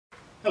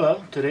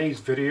Hello, today's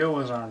video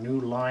is our new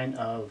line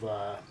of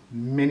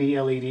mini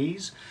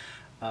LEDs.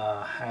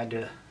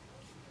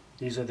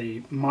 These are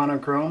the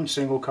monochrome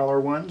single color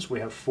ones. We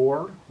have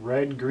 4: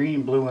 red,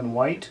 green, blue, and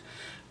white.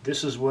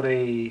 This is what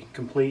a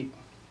complete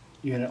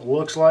unit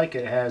looks like.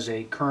 It has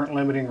a current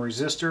limiting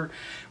resistor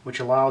which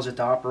allows it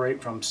to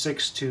operate from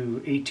 6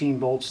 to 18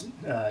 volts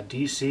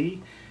DC.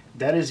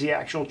 That is the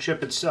actual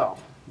chip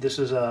itself. This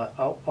is a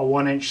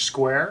 1-inch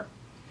square,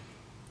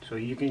 so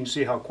you can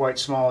see how quite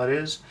small it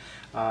is.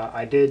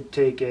 I did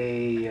take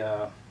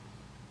a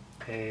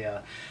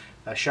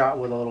shot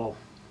with a little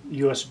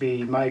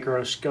USB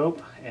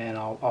microscope, and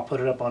I'll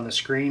put it up on the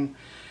screen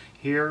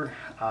here.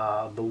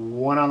 The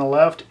one on the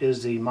left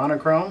is the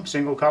monochrome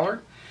single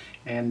color,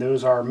 and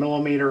those are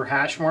millimeter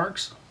hash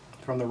marks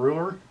from the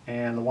ruler,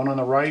 and the one on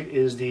the right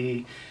is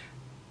the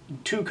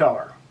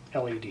 2-color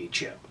LED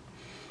chip.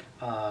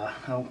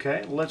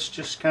 Okay, let's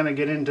just kind of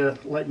get into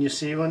letting you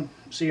see them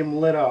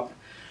lit up.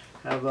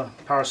 Have the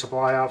power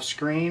supply off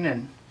screen,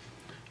 and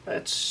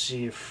let's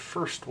see,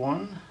 first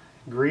one,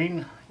 green,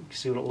 you can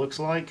see what it looks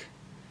like.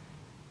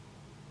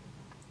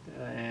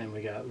 And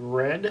we got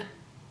red.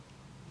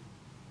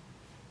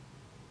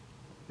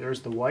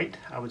 There's the white.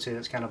 I would say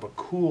that's kind of a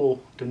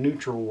cool to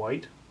neutral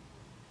white.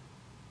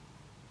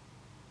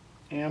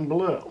 And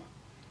blue.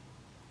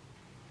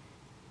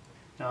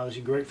 Now these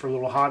are great for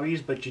little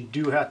hobbies, but you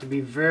do have to be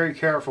very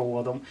careful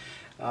with them.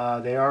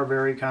 They are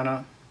very kind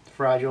of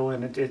fragile,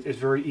 and it's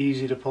very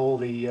easy to pull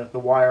the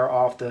wire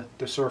off the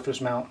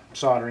surface mount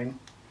soldering.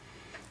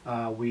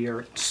 We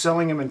are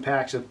selling them in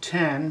packs of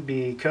 10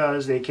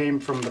 because they came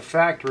from the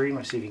factory.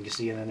 Let's see if you can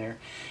see it in there.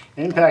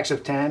 In packs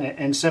of 10,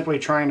 and simply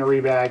trying to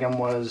rebag them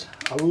was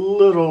a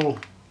little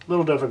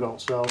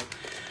difficult. So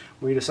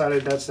we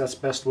decided that's the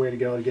best way to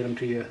go to get them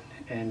to you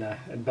in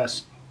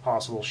best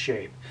possible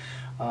shape.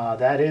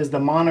 That is the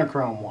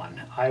monochrome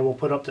one. I will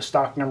put up the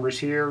stock numbers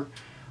here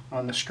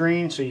on the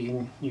screen so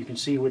you can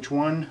see which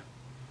one,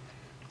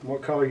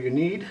 what color you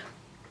need,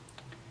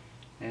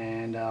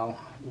 and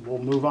we'll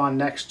move on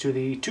next to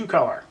the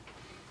 2-color.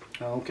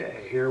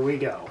 Okay, here we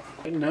go.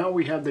 And now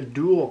we have the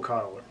dual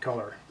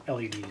color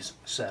LEDs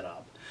set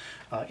up.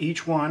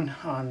 Each one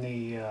on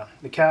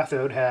the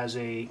cathode has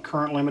a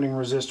current limiting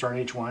resistor on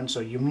each one, so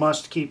you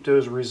must keep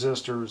those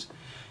resistors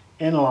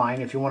in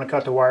line. If you want to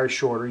cut the wires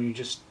shorter, you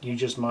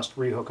just must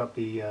rehook up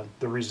the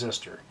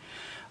resistor.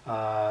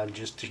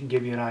 Just to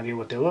give you an idea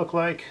what they look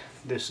like,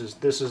 this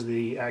is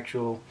the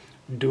actual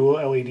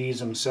dual LEDs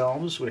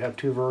themselves. We have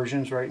 2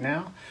 versions right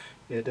now.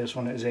 This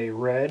one is a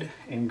red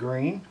and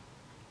green.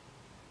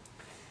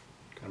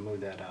 Gonna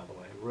move that out of the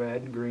way.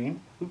 Red,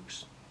 green.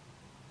 Oops.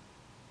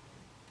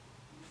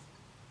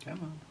 Come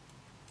on.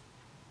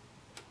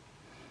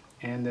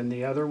 And then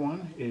the other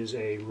one is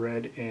a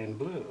red and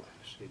blue.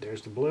 See,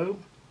 there's the blue.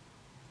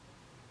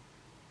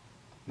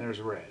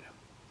 There's red.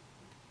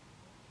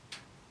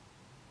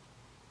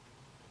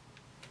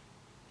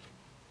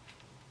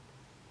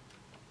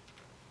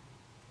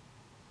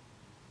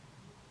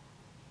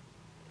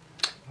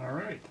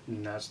 Alright,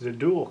 and that's the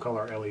dual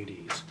color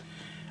LEDs.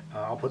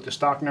 I'll put the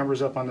stock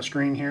numbers up on the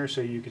screen here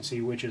so you can see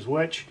which is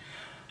which.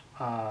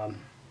 I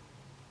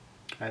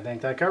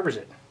think that covers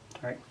it.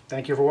 Alright,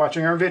 thank you for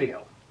watching our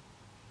video.